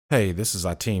Hey, this is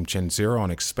Atiim Chenzira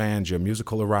on Expand Your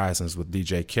Musical Horizons with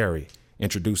DJ Carey,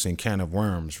 introducing Can of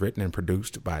Worms, written and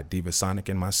produced by Divasonic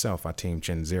and myself, Atiim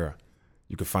Chenzira.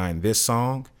 You can find this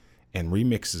song and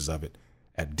remixes of it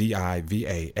at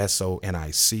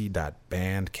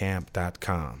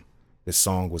divasonic.bandcamp.com. This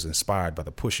song was inspired by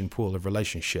the push and pull of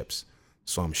relationships,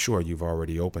 so I'm sure you've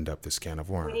already opened up this can of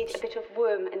worms. We need a bit of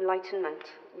worm enlightenment.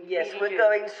 Yes, we're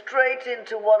going straight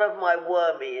into one of my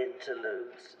wormy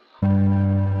interludes.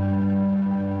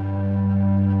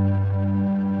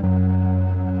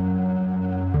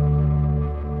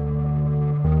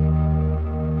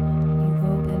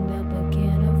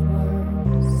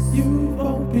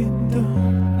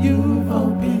 You've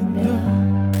opened up.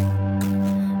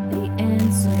 The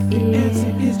answer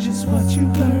is just what you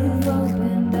learned.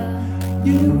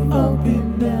 You've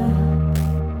opened up.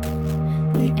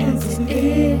 The answer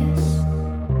is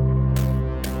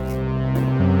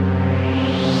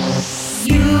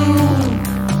you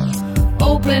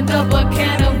opened up a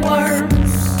can of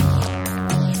worms.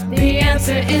 The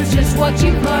answer is just what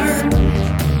you learned.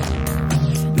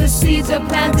 The seeds are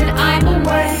planted, I'm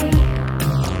away.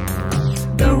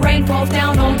 The rain falls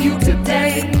down on you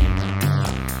today.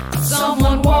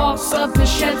 Someone walks up to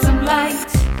shed some light.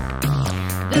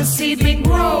 The seedling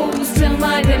grows to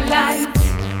my delight.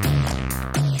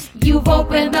 You've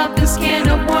opened up this can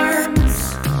of worms.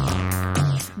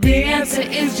 The answer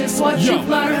is just what you've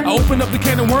learned. I open up the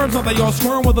can of worms, all they all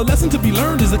squirm. Well, the lesson to be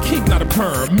learned is a kink, not a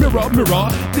perm. Mirror,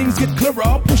 mirror, things get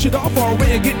clearer. Push it off our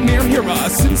way and get near here.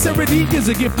 Sincerity is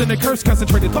a gift and a curse.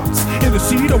 Concentrated thoughts in the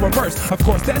seed or reverse. Of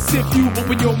course, that's if you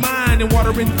open your mind and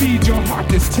water and feed your heart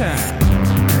this time.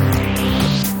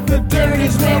 The dirt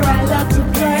is where I love to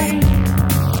play.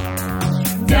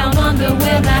 Down under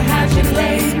where the hatchet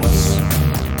lays.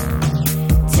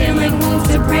 Tilling moves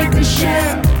to break the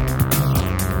shell.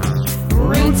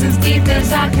 Roots as deep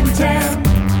as I can tell.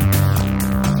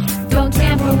 Don't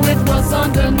tamper with what's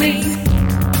underneath.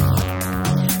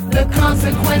 The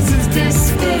consequences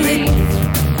disbelief.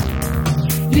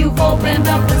 You've opened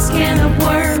up this can of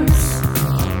worms.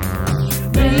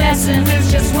 The lesson is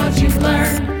just what you've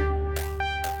learned.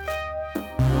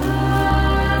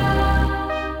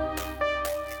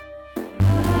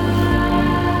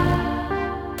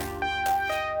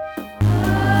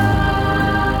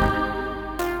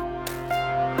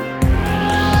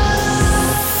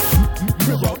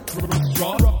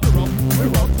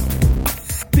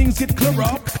 Things get clear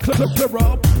up, clear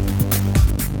up.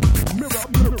 Mirror,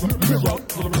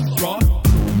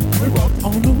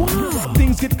 on the wall.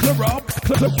 Things get clear up,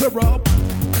 clear up.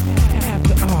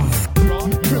 After all, mirror,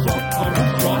 on the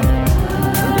wall.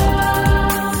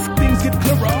 Things get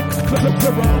clear up, clear up.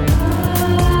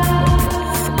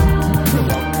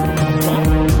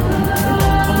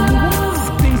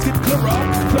 Things get clear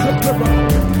up, clear up.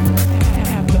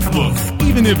 Look,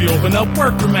 even if you open up,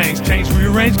 work remains. Change,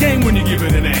 rearrange, game when you give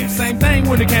it a name. Same thing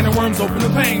when the can of worms open the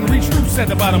pain. Reach roots at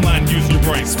the bottom line, use your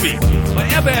brain, speak.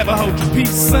 Ever hold your peace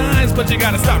signs, but you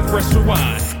gotta stop, press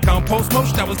rewind. Compost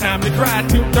motion, now it's time to cry.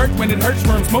 Till dirt when it hurts,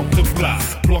 worms multiply.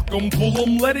 Pluck them, pull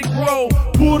them, let it grow.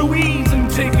 Pull the weeds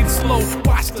and take it slow.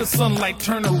 Watch the sunlight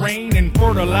turn to rain and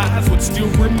fertilize what still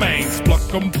remains. Pluck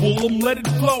them, pull them, let it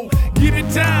flow. Give it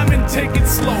time and take it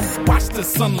slow. Watch the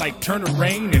sunlight turn to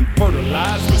rain and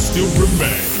fertilize what still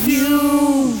remains.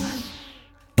 You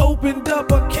opened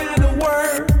up a can of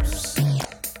worms.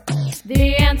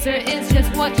 The answer is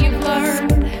just what you've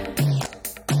learned.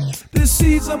 The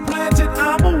seeds are planted,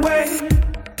 I'm away.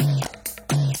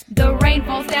 The rain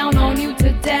falls down on you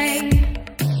today.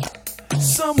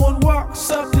 Someone walks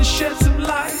up to shed some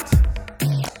light.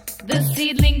 The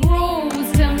seedling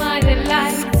grows to my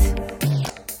delight.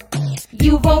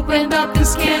 You've opened up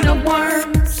this can of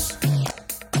worms.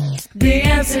 The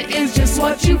answer is just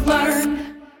what you've learned.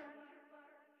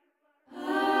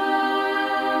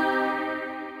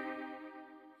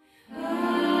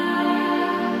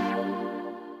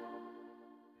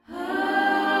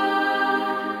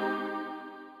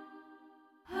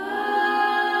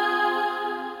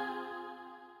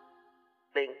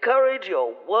 Encourage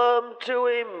your worm to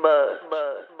emerge.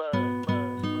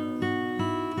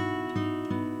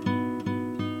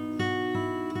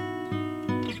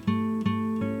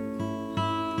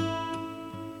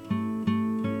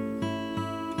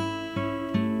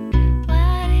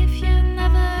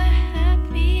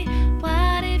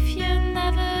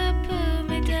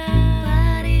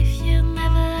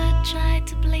 Why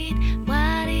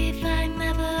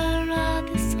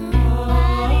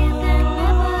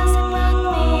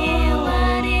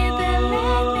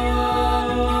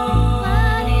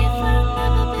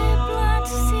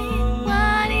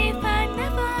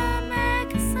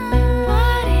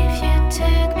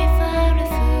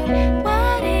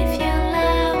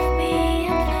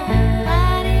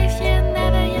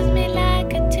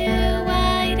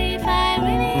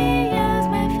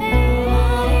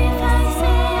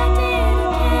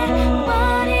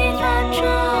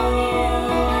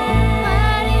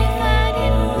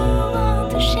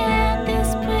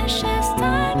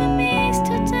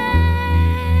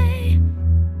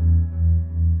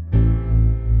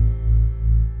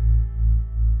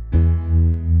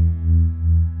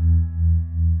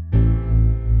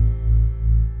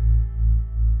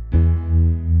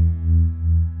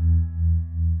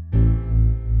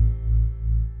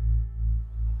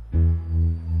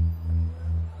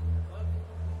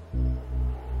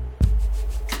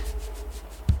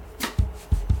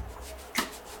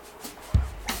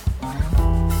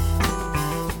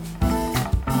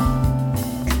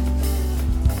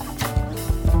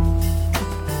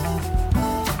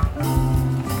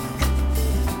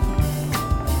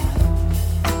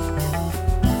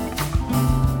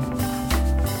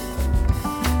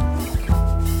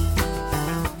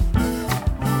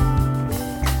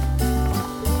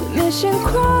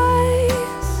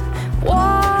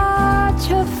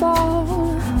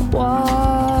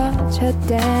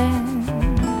dance.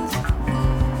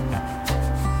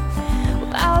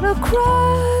 Without a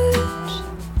crutch,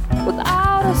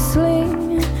 without a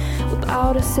sling,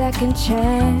 without a second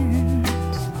chance.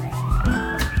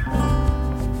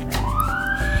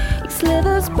 He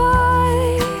slithers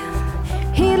by,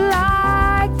 he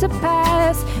like to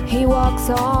pass, he walks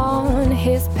on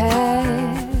his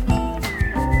path.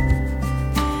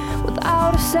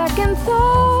 Without a second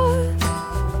thought,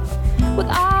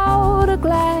 without a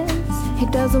glance, he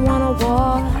doesn't want to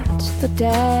watch the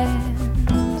dance.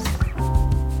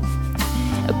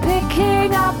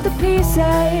 Picking up the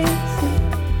pieces,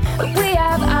 we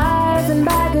have eyes and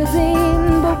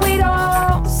magazine, but we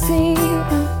don't see.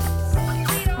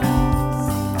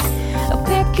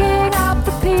 Picking up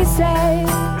the pieces,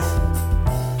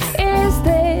 is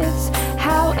this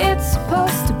how it's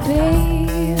supposed to be?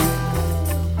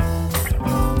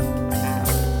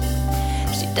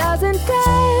 She doesn't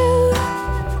dare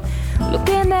look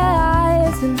in their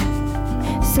eyes and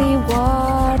see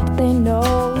what they know.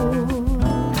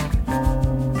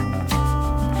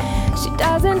 She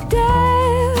doesn't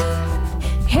dare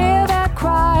hear their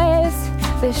cries.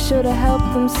 They should have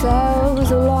helped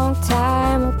themselves a long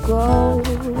time ago.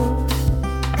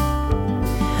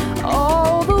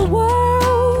 All the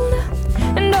world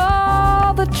and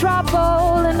all the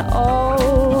trouble and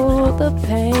all the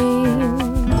pain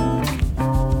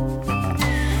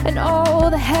and all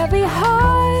the heavy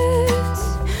hearts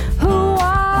who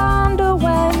wonder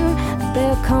when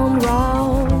they'll come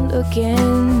round again.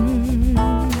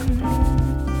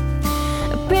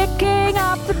 Picking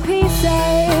up the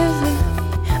pieces,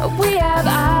 we have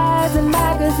eyes and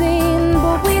magazine,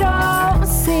 but we don't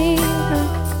see.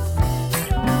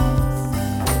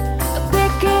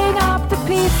 Picking up the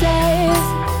pieces,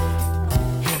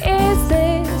 is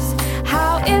this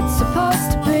how it's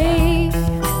supposed to be?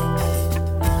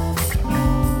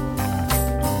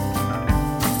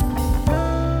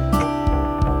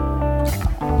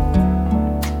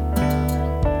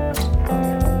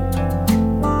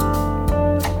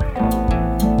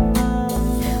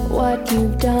 What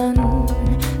you've done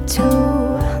to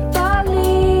the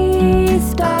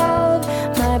least of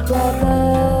my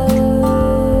brothers,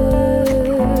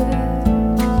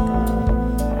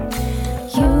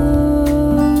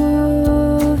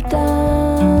 you've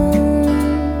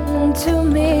done to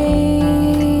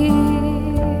me.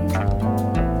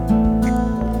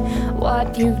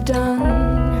 What you've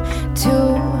done to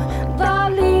the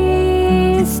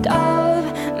least of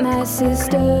my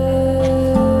sisters,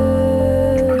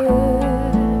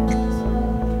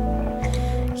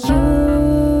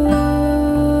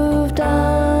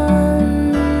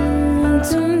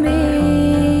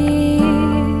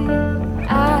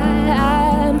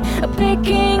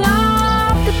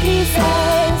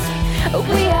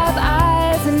 we have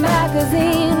eyes and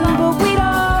magazine, but we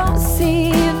don't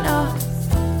see enough.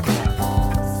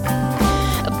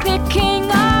 Picking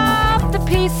up the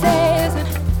pieces,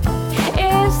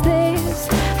 is this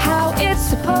how it's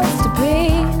supposed to be?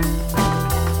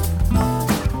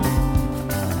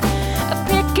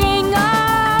 Picking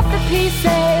up the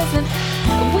pieces,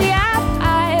 we have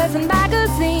eyes and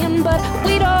magazine, but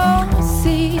we don't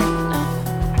see enough.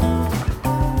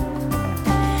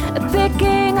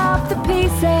 Picking up the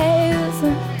pieces,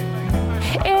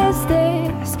 is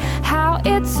this how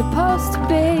it's supposed to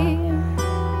be?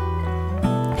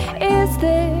 Is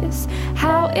this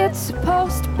how it's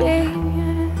supposed to be?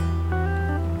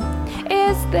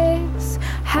 Is this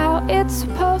how it's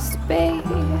supposed to be?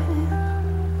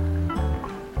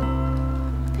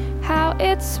 How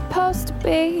it's supposed to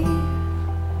be?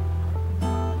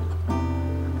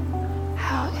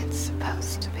 How it's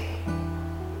supposed to be?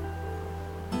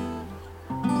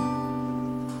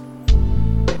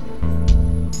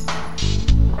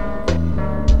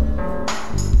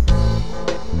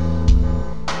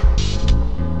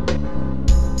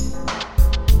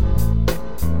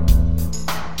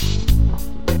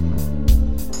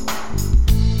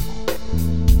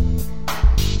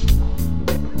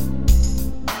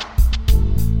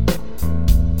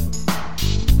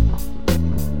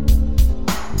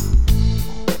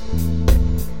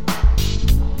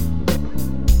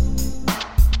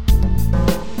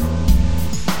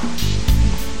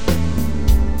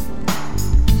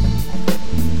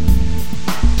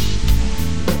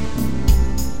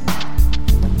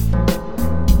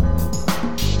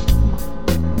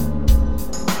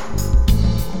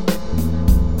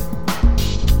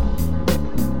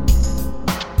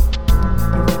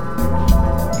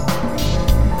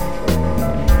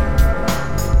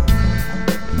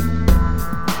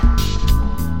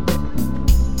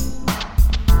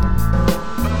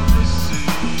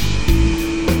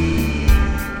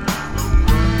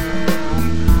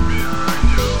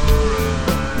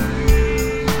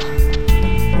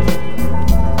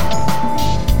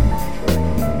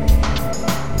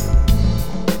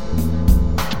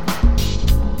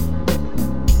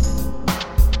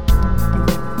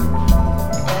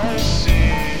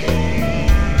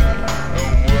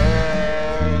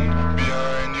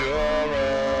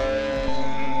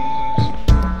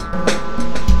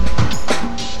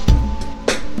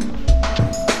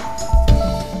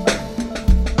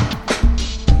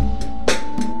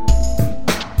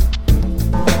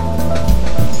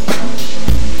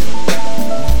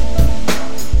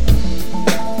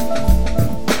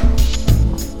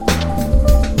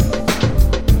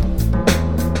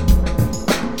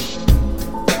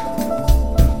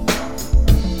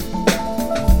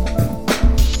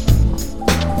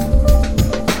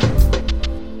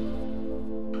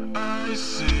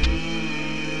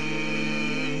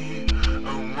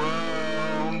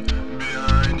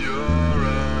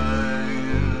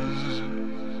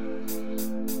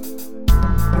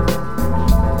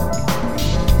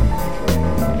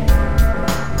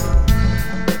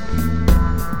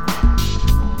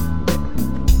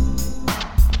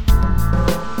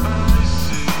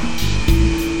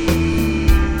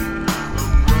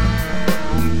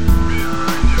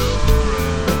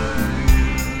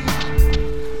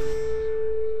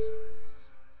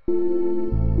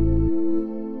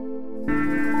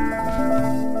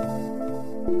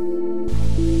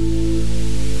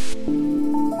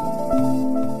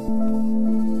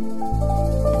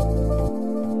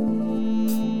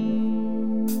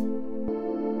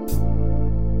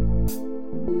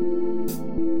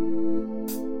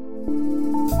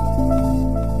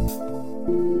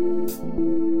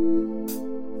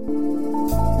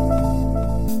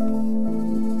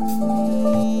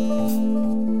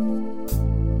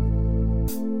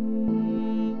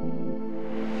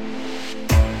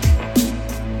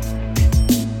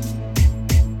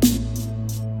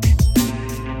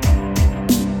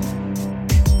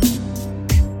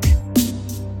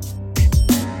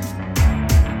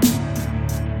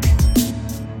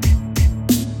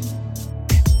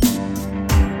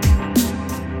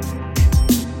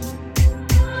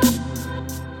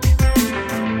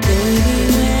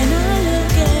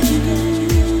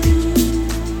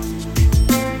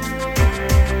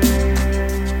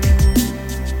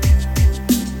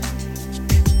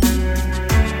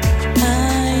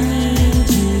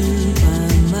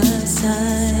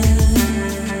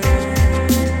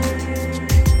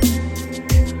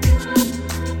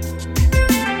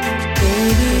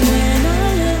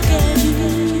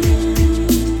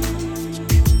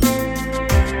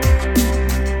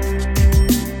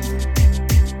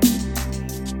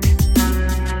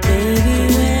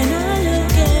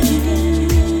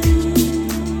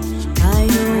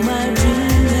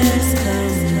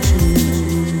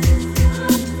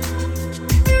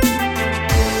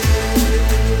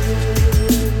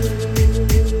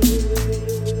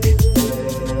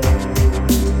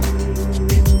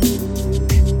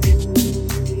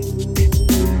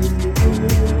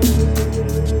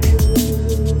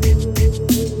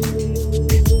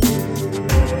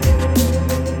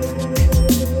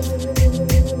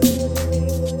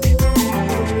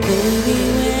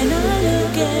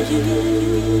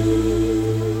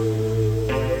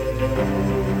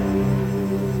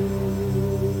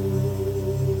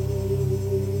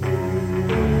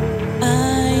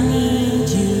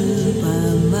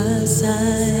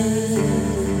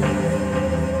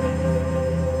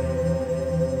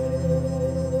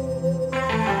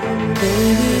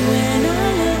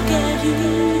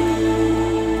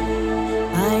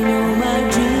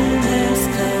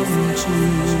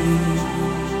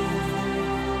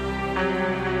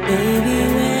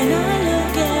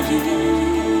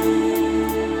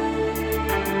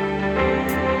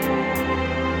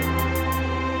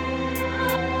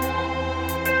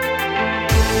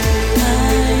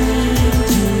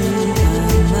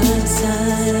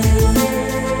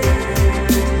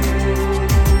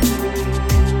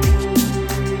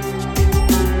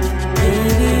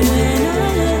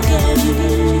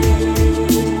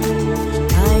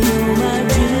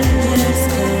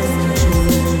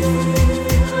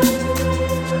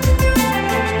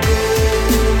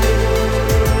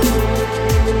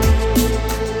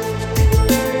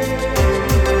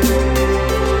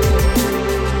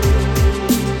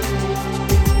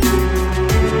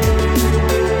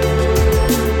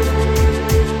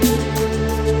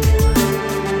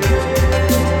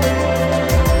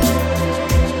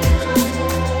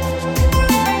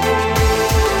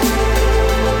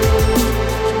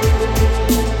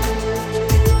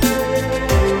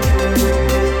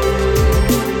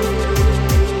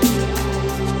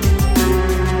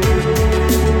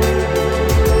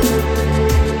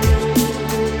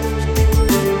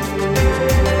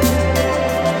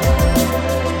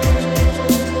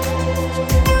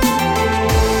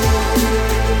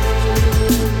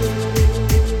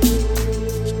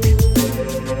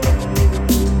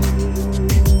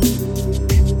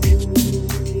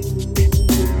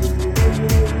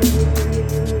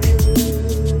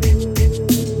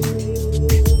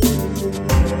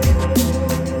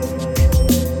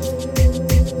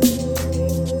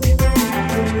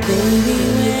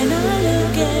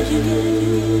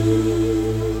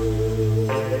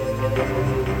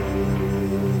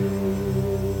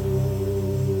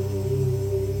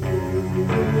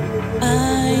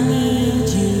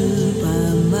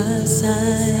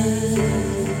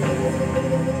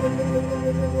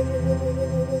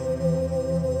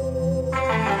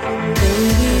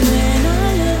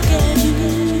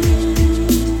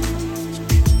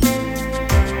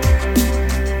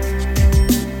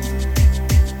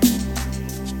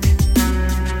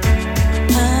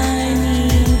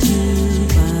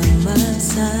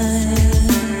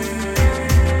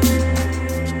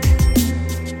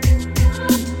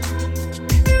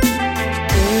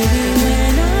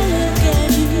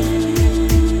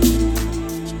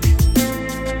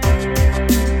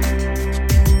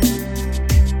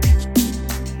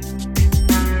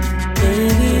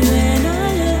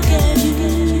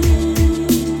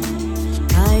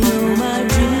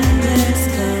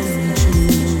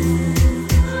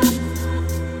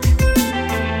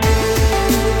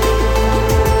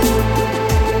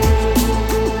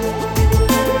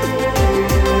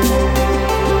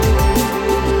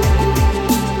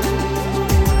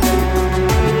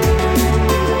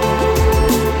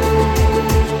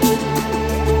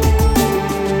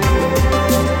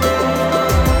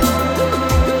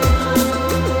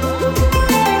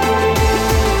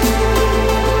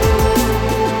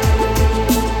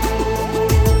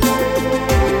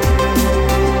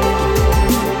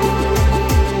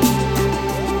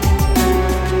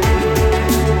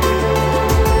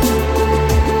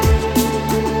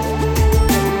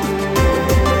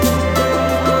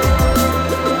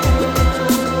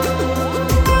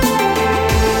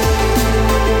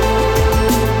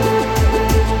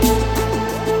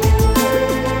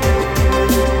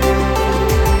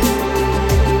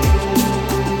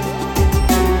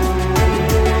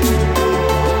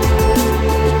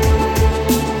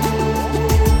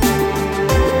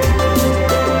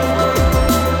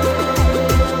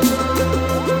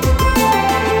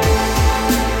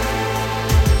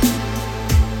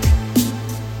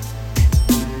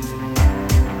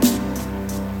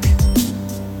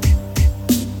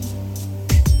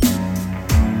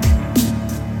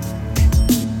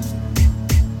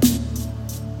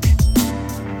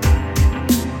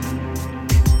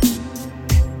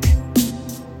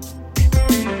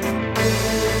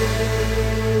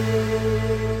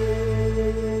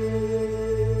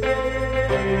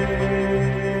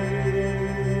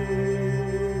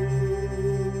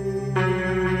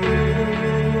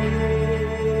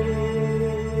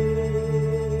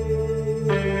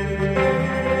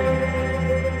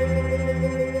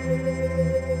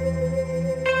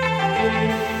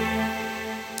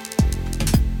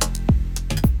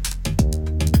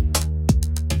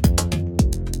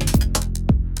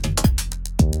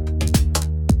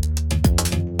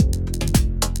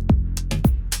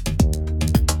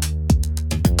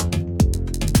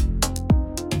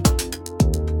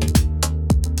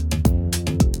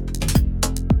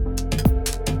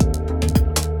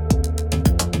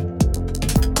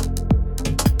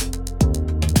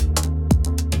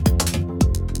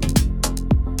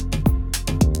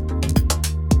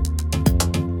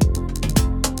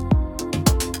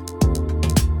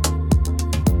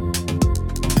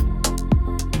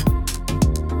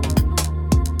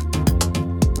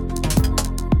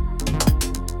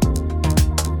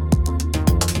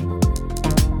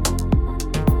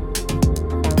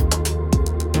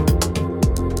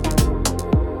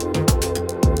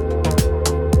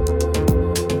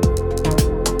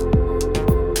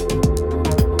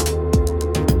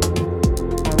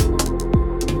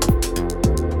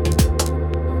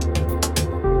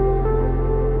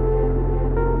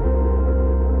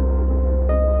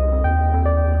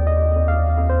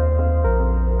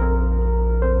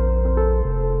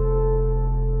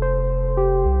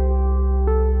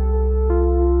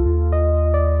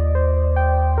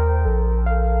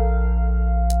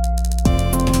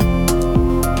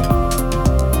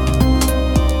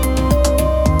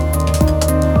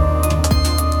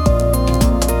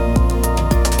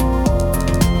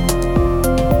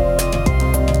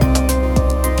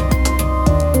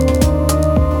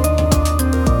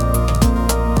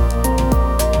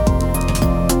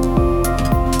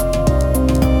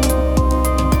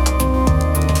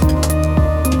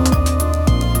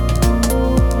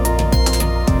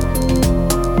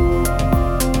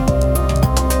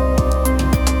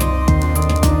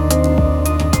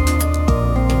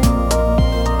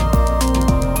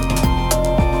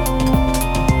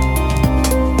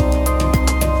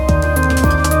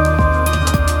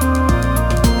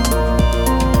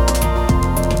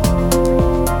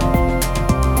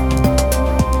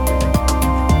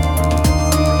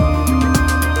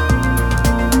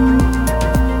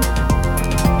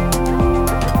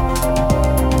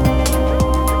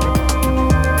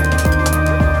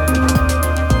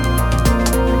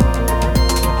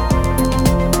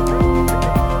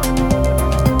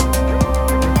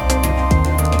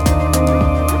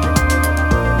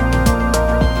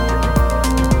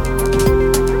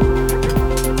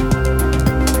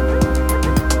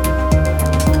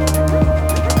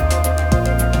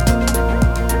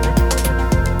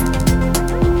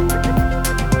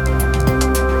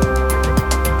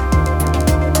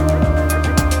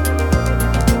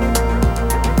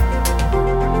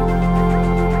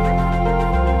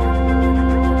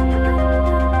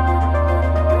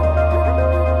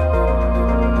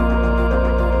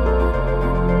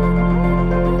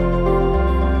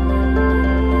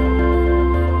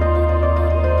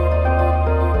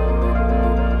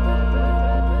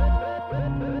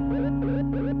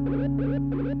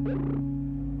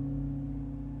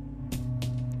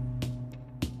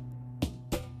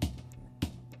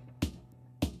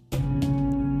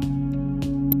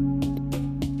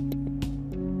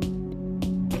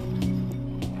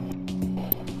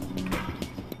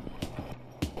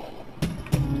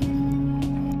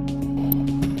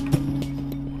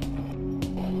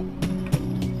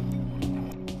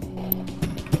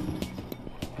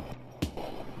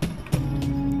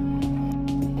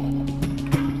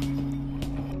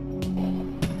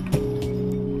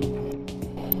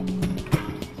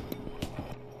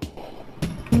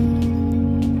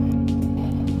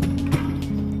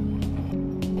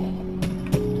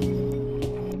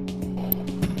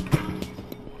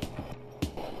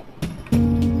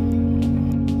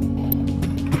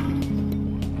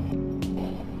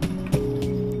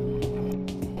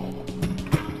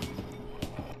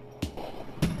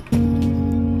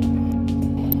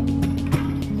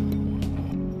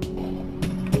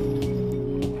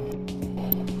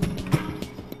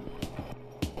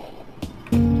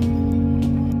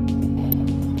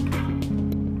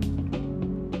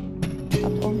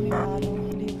 ogni malo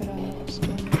libera nos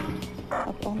Domine,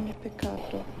 ab ogni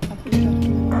peccato, ab ira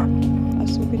tua, a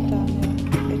subitanea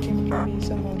et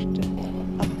improvvisa morte,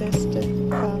 ab peste,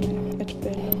 fame et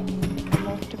bello, a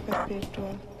morte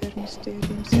perpetua, per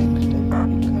mysterium sancte,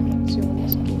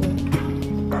 incarnationis tuae,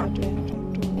 per adventum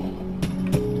tuum.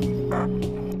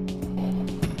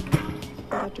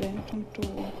 Per adventum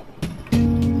tuum.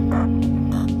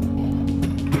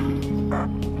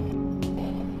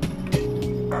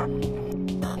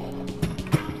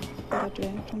 Per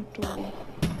adventum tuum.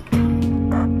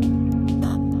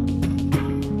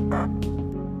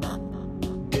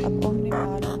 Ab omni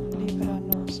malo libera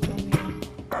nos Domine,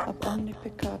 ab omni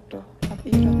peccato, ab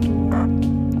ira tua,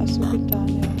 a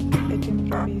subitanea et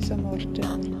improvvisa morte,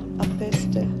 ab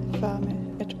peste, fame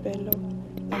et bello,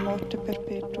 a morte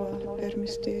perpetua, per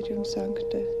mysterium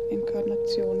sancte,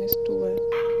 incarnationis tuae,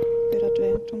 per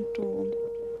adventum tuum.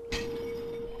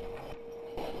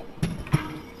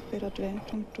 Per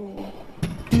adventum tuum.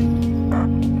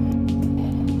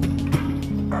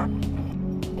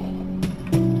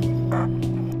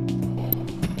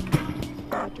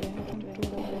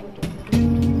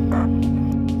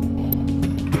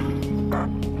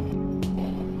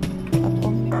 Ab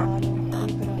omni malo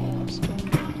libera nos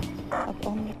Domine, ab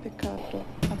omni peccato,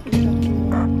 ab ira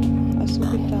tua, a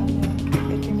subitanea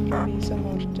et improvvisa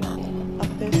morte, ab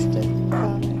peste,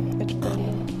 fame et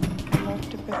bello, a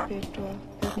morte perpetua,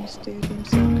 per mysterium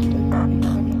sancte,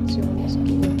 incarnationis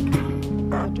tuae,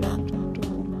 per adventum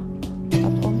tuum.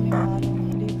 Ab omni malo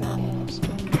libera nos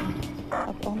Domine,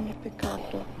 ab omni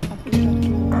peccato, ab ira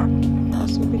tua, a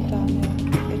subitanea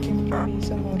et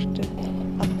improvvisa morte,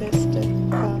 ab peste,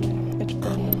 fame et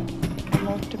bello, a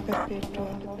morte perpetua,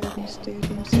 per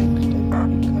mysterium sancte,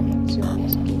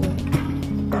 incarnationis tuae,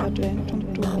 per adventum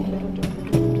tuum.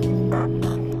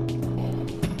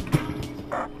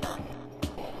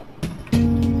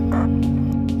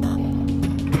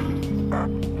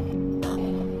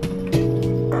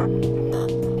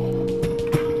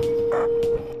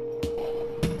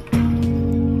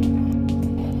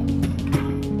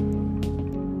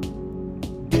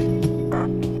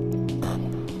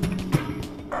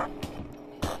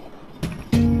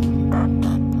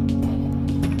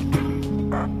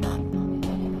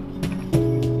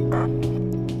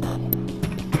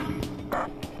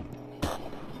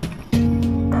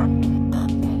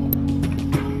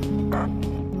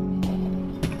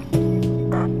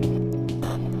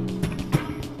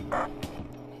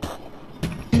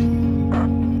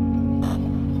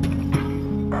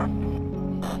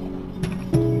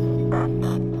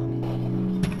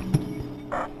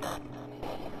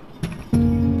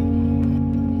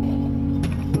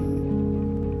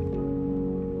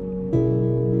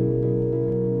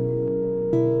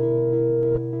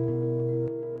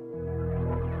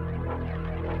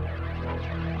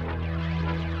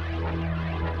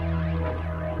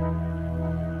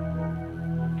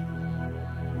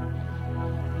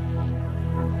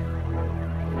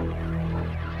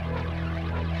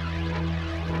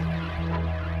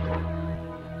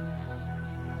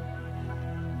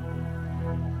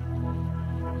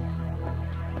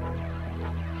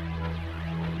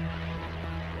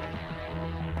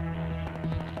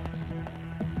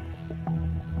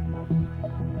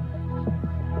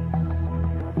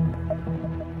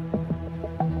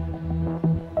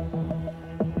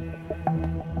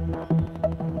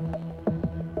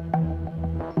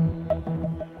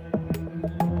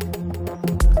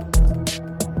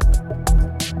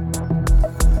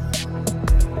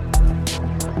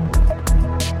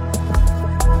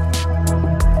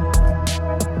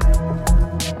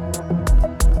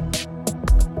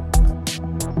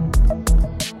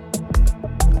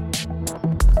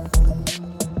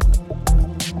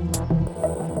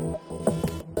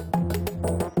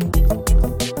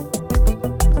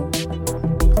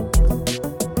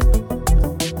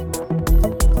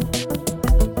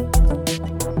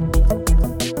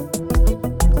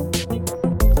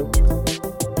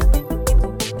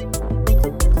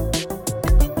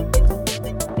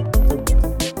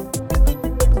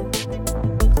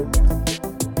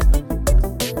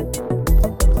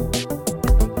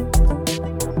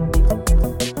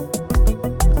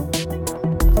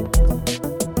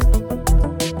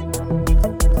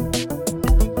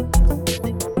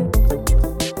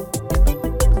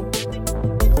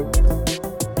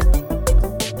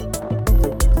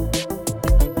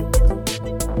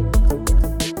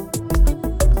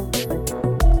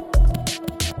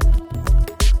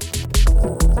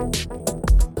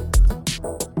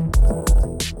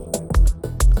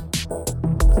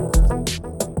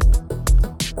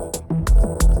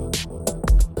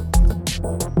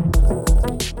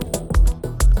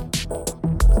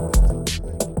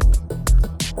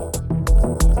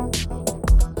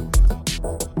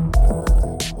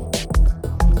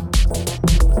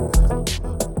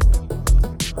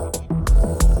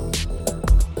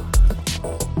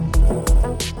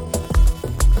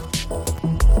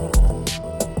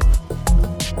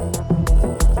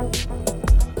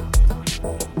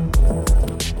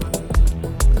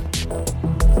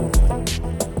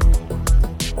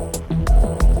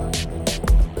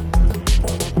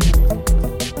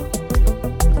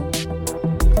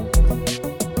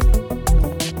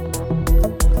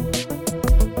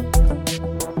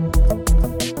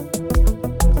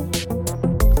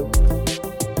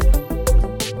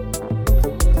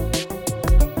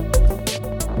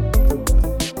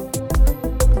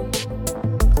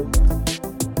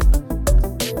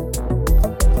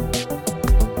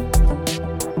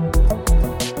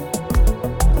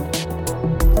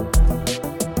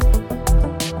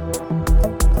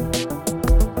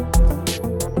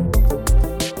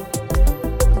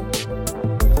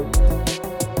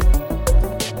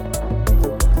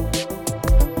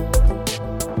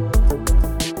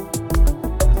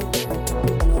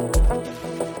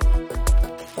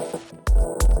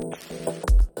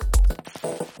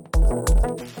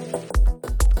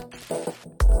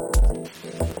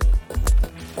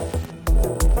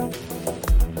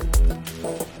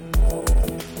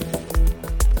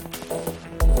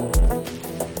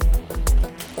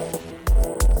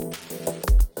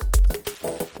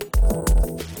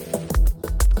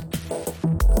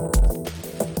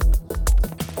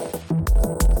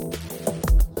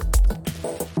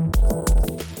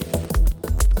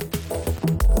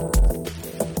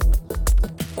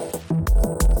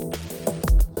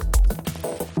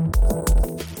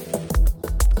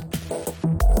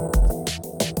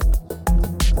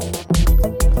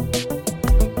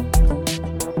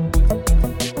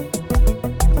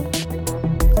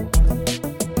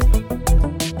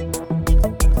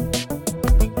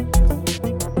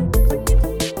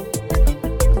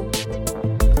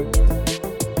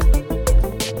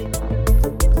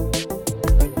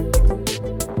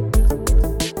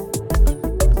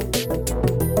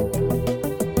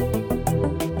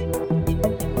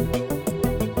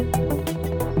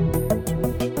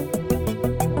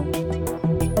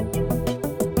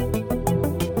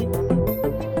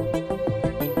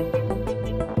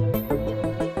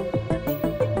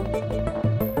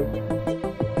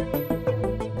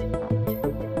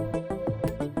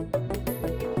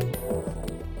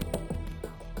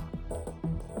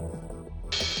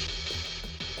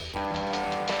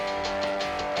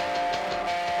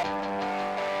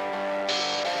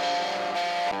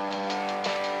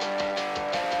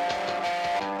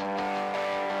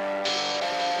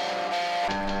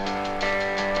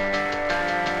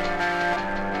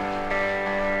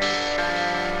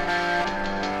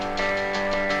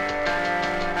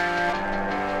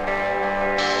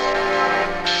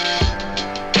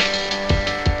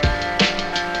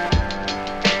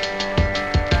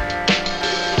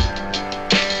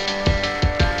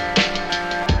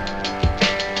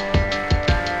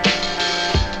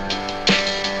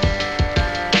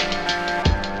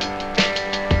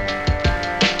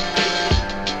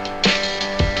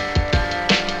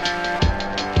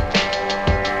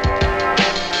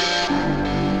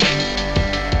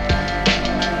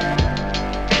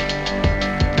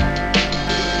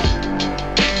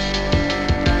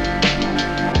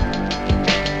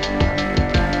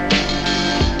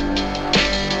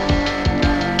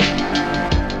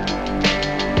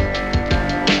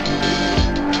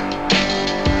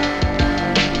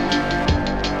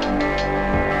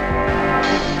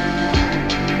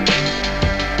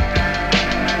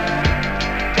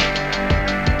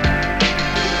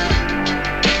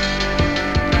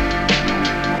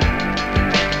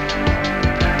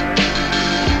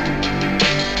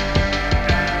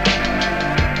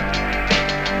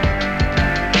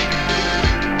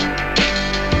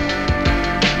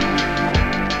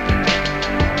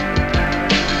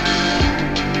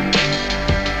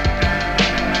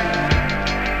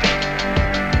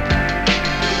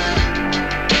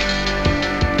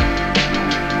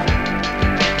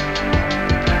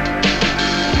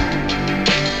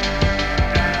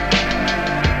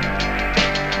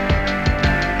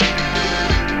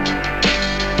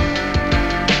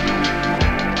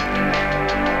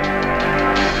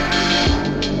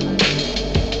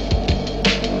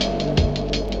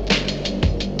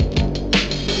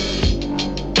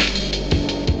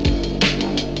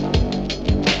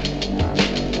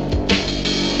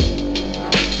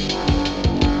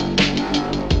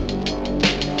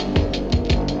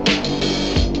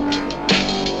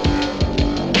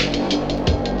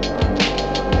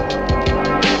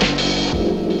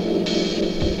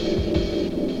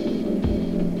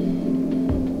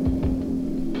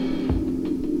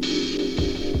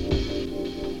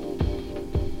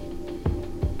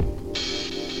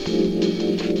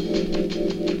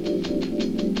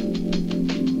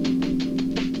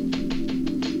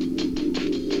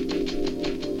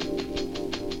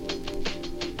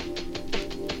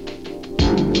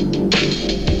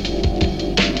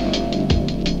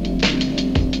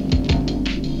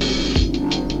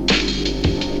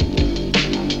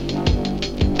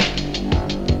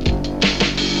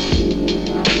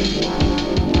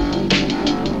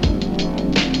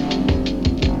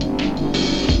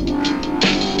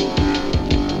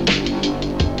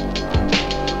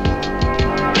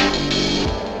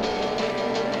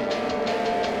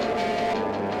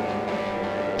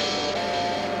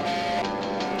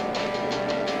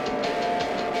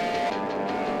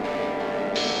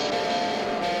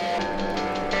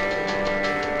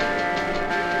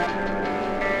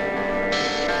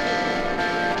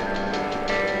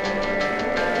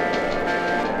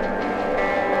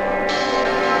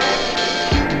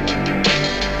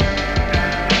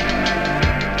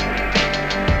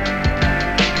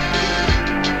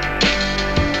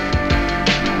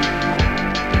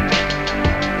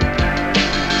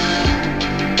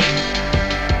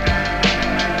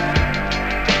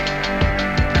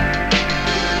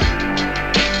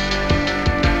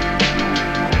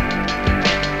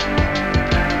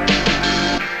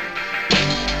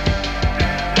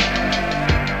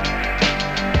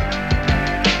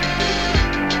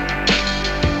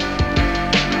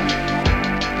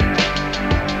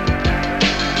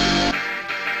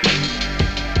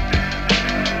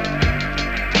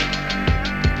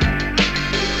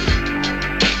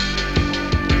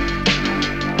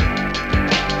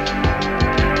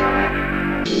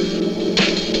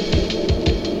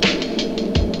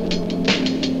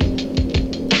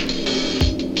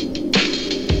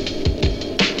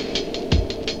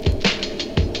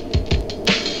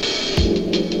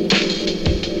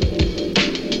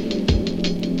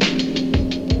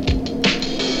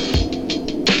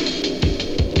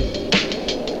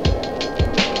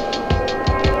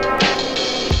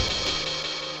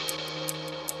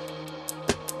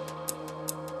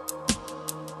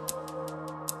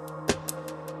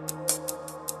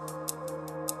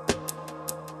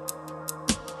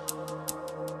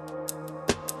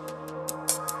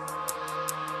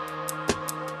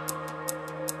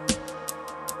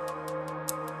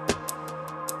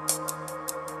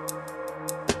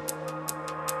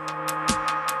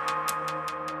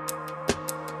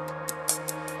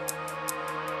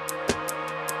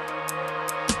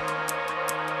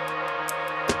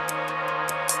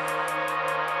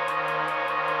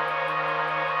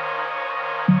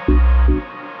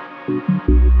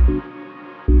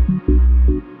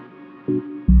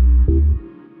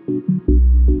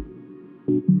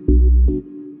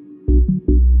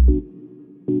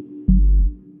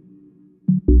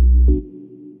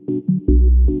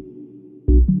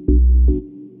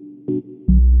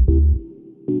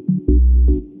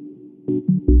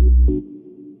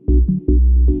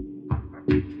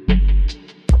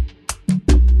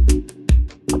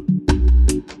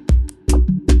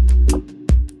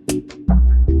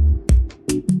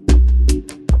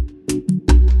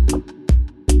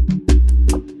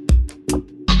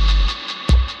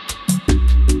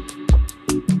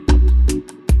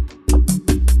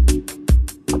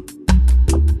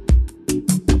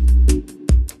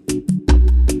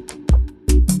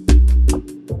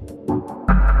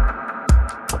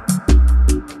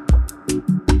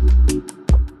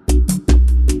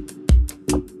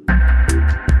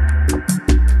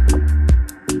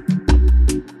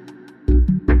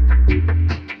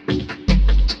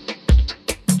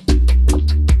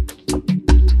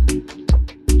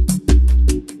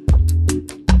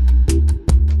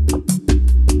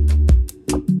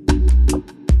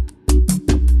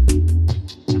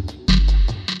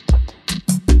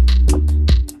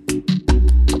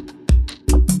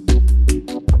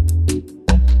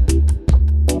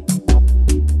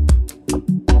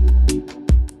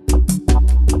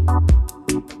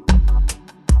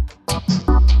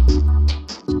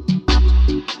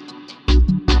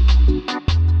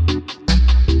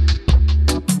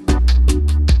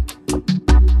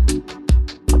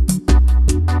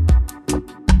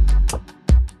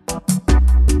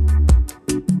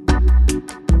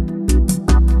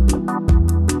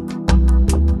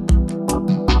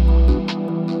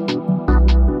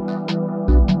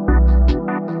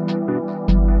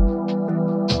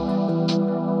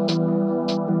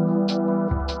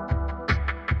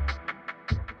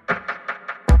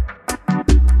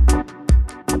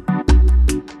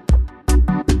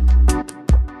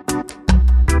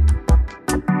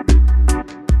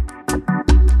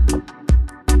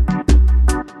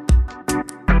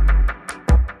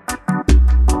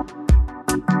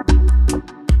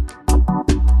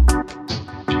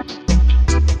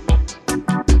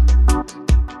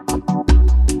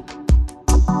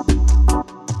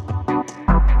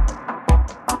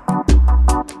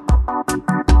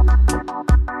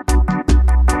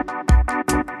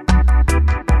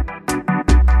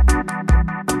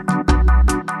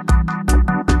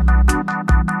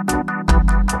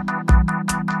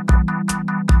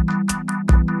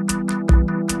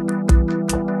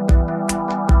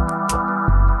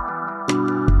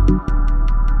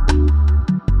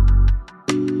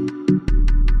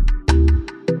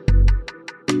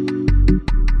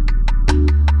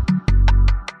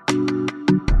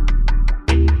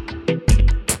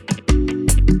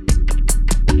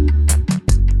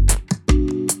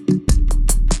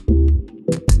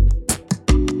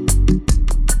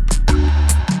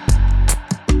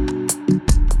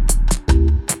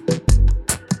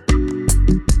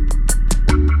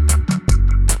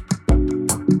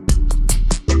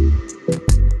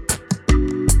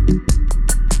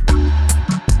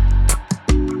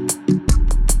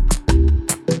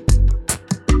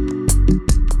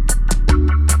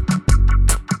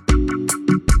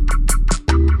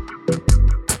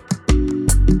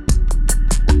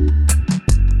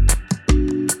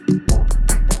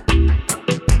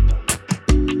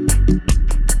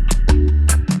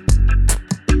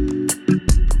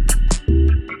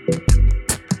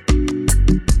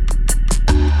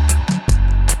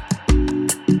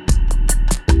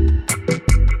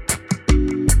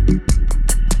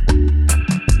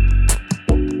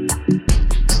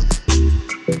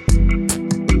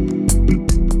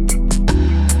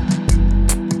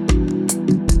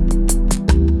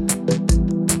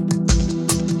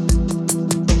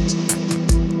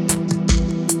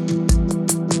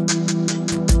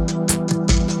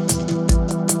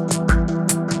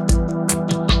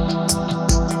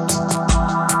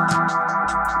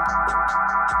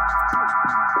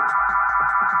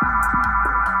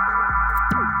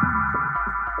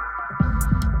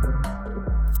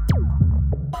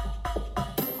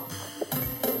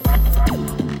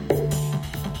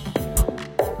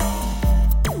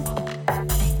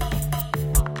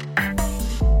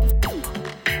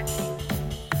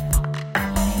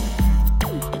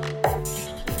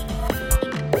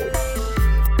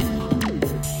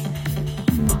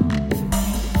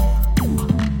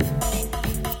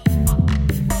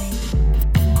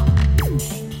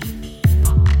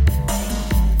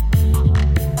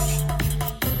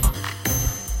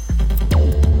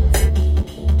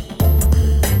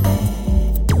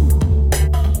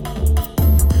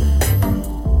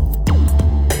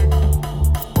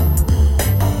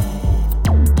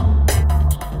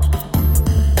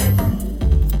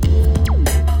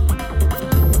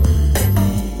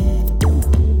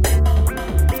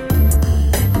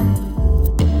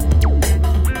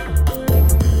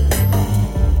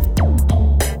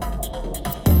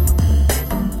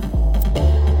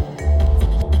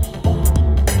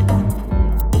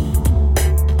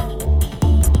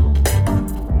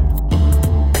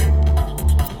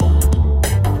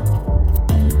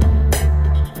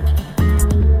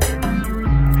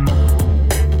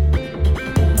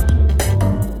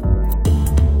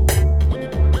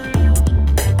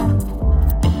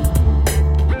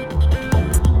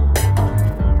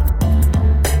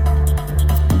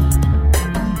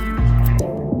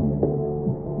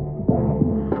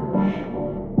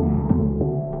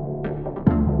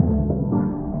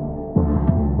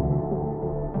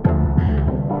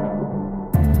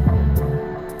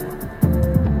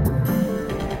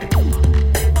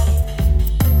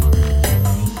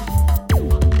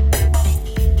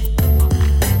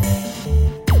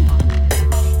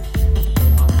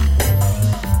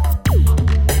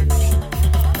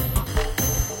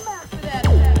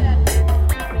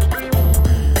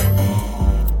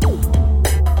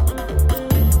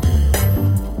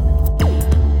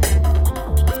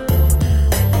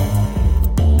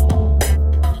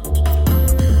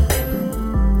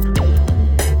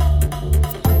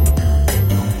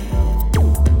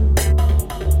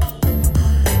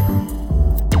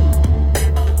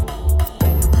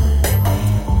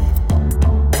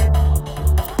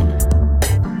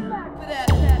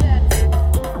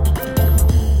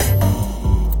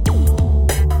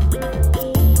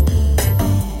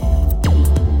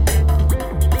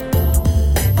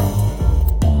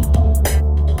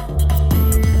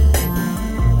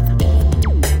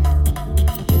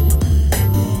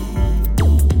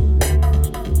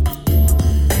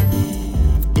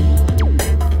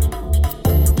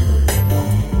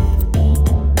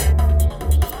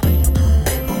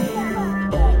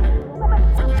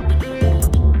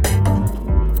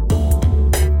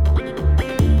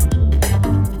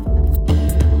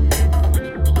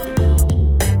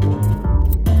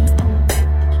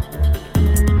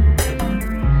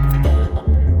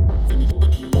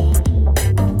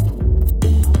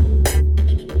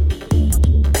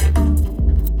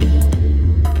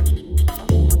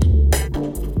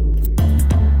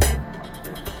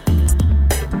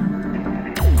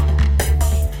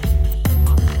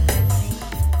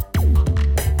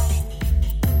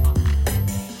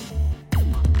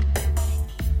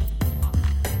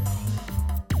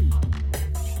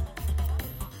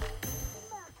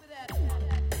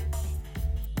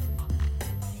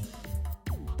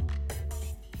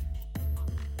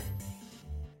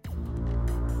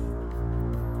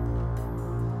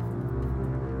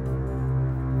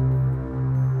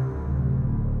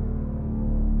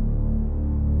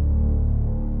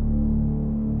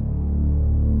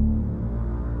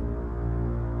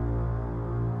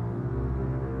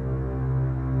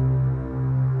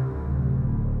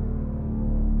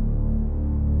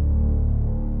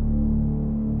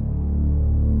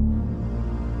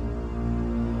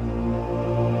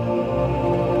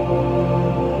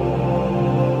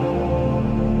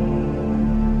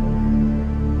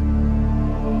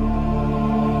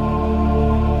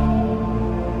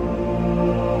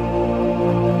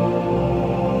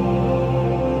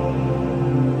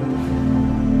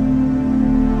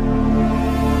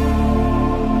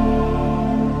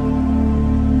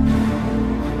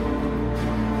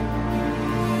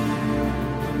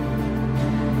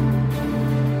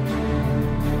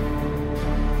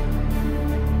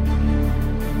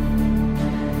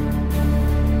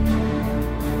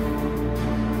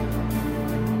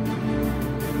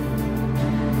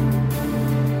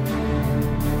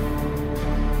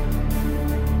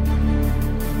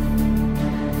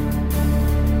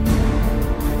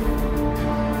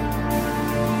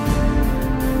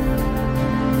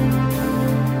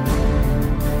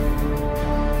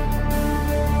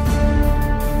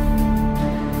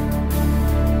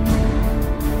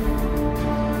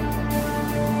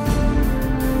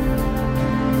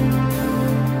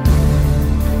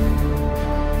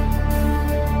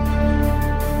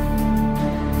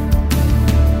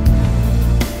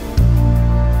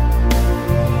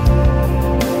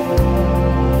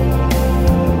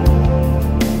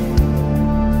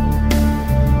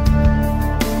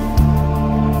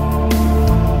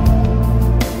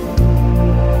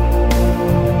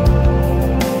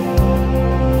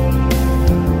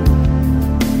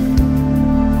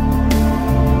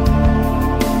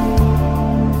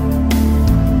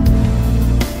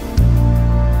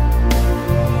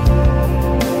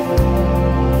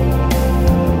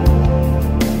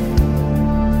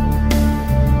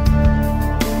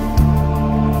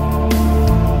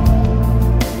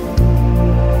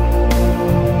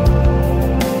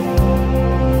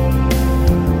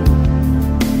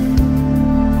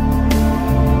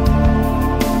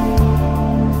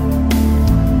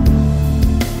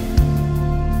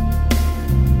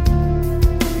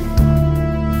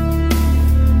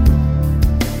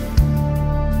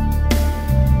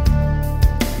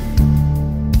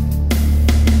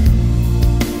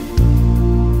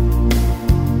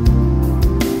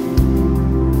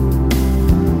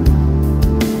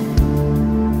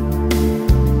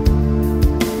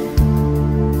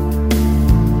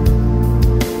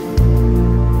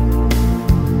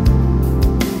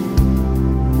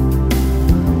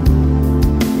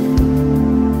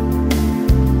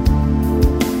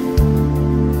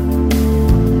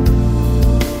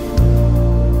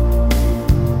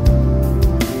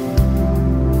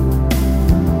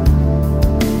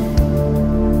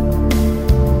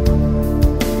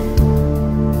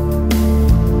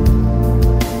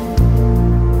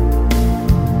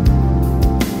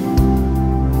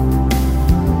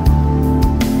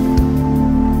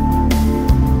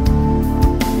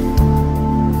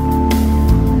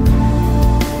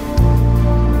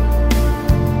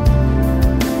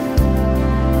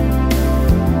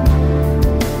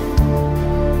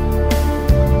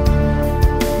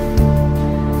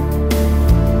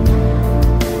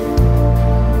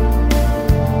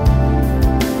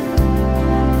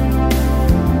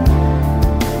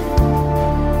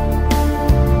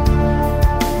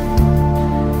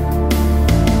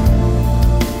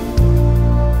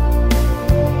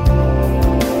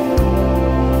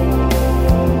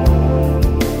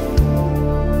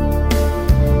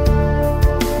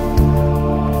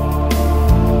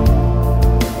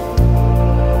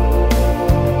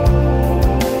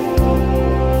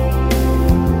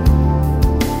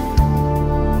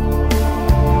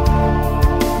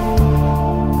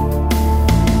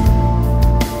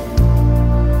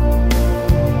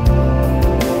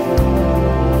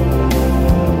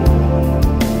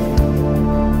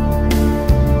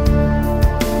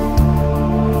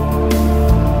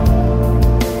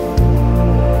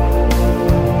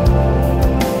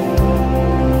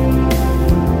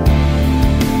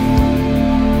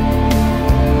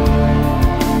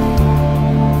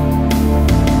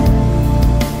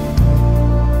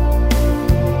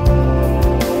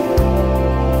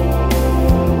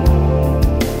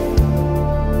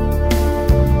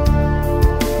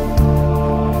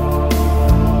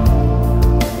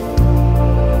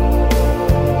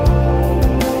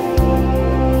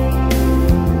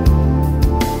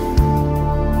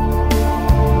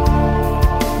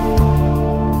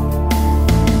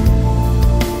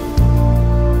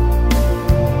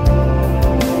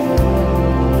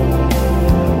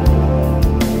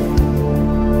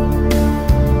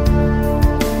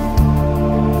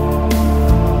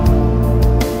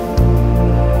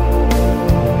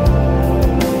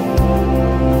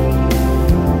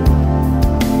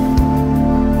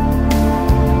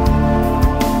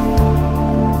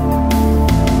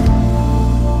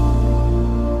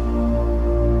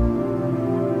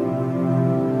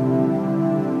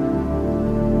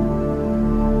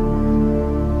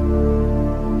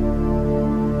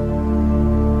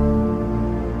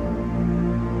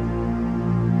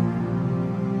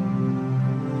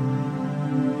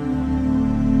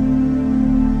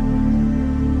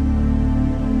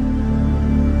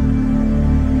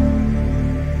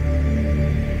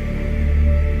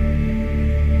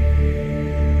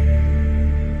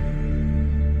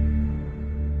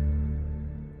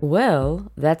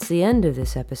 Well, that's the end of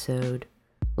this episode.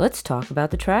 Let's talk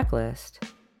about the track list.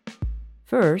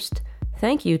 First,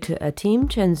 thank you to Atiim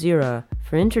Chenzira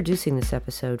for introducing this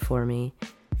episode for me.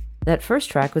 That first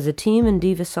track was Atiim and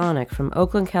Divasonic from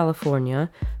Oakland, California,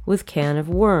 with Can of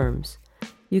Worms.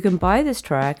 You can buy this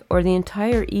track or the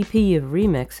entire EP of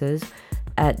remixes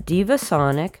at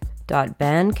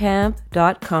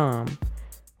divasonic.bandcamp.com.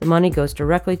 The money goes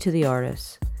directly to the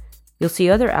artists. You'll see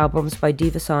other albums by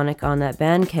Divasonic on that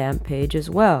Bandcamp page as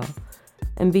well.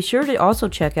 And be sure to also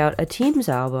check out Atiim's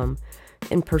album,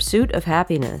 In Pursuit of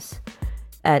Happiness,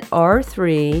 at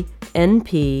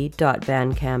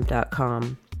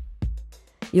r3np.bandcamp.com.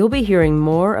 You'll be hearing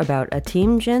more about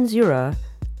Atiim Chenzira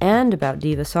and about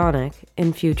Divasonic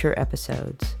in future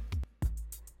episodes.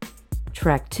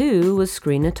 Track 2 was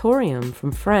Screenatorium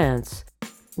from France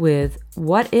with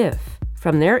What If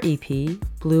from their EP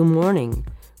Blue Morning,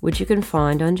 which you can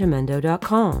find on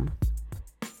jamendo.com.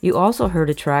 You also heard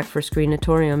a track for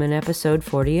Screenatorium in episode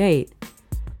 48.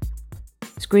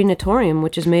 Screenatorium,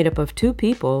 which is made up of two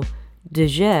people,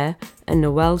 Deje and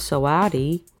Noel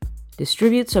Sawadi,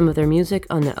 distribute some of their music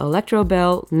on the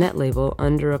Electrobell net label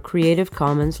under a Creative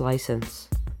Commons license.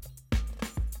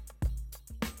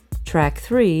 Track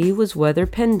 3 was Weather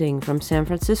Pending from San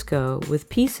Francisco with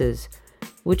Pieces,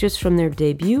 which is from their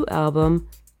debut album,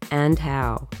 And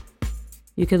How.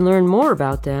 You can learn more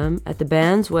about them at the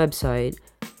band's website,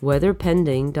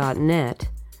 weatherpending.net,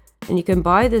 and you can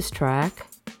buy this track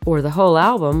or the whole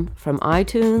album from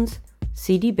iTunes,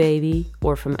 CD Baby,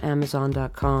 or from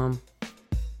Amazon.com.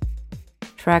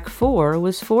 Track 4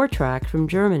 was Phour track from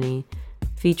Germany,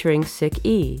 featuring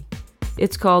Sick-E.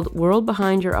 It's called World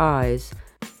Behind Your Eyes,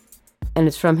 and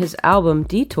it's from his album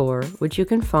Detour, which you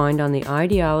can find on the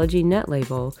Ideology net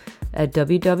label at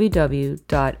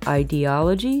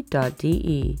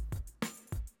www.ideology.de.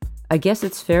 I guess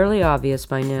it's fairly obvious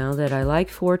by now that I like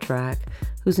Phour track,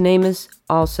 whose name is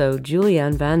also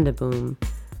Julian van de Boom,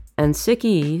 and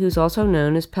Sick-E, who's also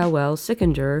known as Powell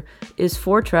Sickinger, is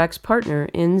Phour track's partner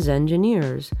in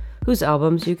Zengineers, whose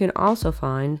albums you can also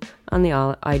find on the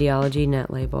Ideology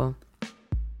net label.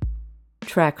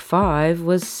 Track 5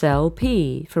 was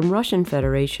Sel-p from Russian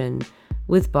Federation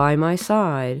with By My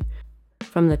Side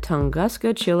from the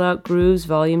Tunguska Chill Out Grooves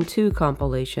Volume 2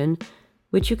 compilation,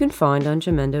 which you can find on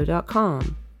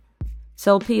jamendo.com.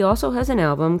 Sel-p also has an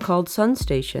album called Sun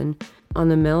Station on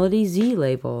the Melody Z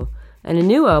label, and a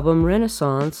new album,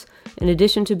 Renaissance, in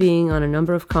addition to being on a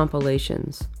number of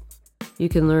compilations. You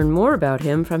can learn more about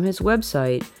him from his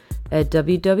website at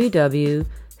www.selp.ru.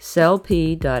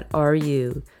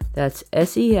 That's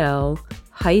sel-p.ru.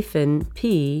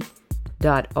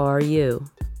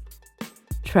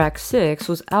 Track 6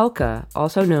 was Alka,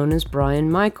 also known as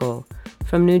Brian Michael,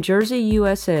 from New Jersey,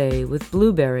 USA, with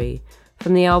Blueberry,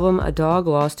 from the album A Dog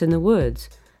Lost in the Woods,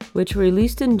 which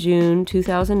released in June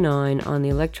 2009 on the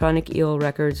Electronic Eel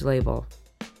Records label.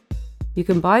 You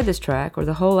can buy this track or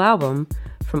the whole album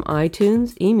from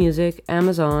iTunes, eMusic,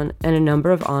 Amazon, and a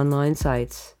number of online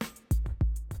sites.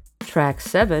 Track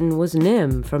 7 was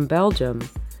Nim from Belgium.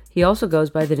 He also goes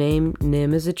by the name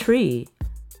Nim is a Tree.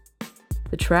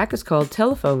 The track is called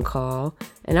Telephone Call,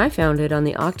 and I found it on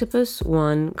the Octopus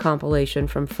One compilation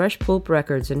from Fresh Pulp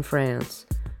Records in France.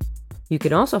 You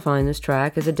can also find this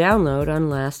track as a download on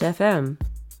Last.fm.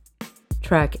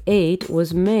 Track 8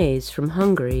 was Maze from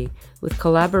Hungary, with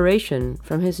collaboration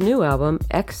from his new album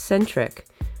Eccentric,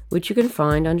 which you can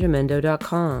find on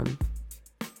jamendo.com.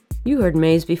 You heard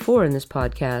Maze before in this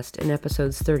podcast in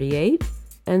episodes 38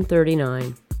 and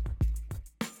 39.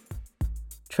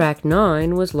 Track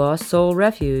 9 was Lost Soul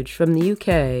Refuge from the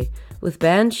UK, with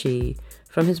Banshee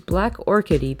from his Black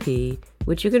Orchid EP,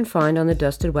 which you can find on the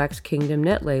Dusted Wax Kingdom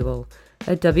net label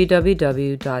at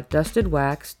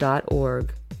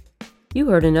www.dustedwax.org. You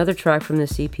heard another track from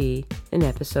this EP in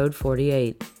episode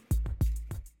 48.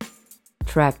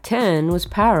 Track 10 was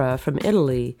Para from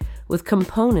Italy, with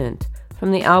Component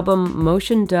from the album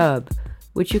Motion Dub,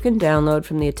 which you can download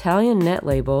from the Italian net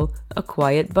label A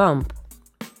Quiet Bump.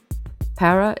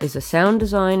 Para is a sound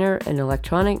designer, an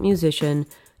electronic musician,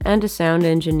 and a sound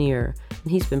engineer,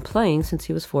 and he's been playing since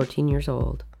he was 14 years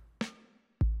old.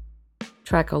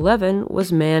 Track 11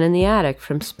 was Man in the Attic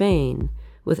from Spain,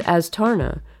 with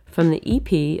Aztarna from the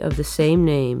EP of the same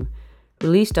name,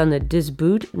 released on the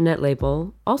Disboot net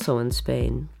label, also in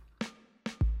Spain.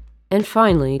 And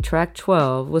finally, track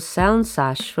 12 was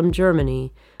Soundsache from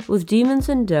Germany, with Demons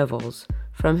and Devils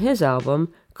from his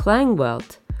album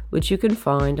Klangwelt, which you can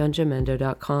find on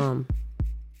jamendo.com.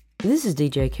 This is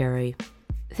DJ Carey.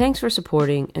 Thanks for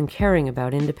supporting and caring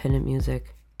about independent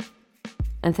music.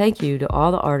 And thank you to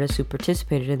all the artists who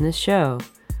participated in this show.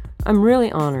 I'm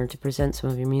really honored to present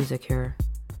some of your music here.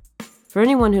 For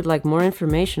anyone who'd like more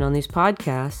information on these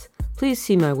podcasts, please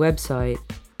see my website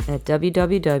at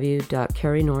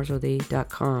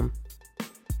www.carrienortherly.com.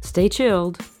 Stay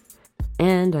chilled,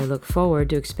 and I look forward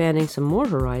to expanding some more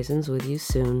horizons with you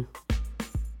soon.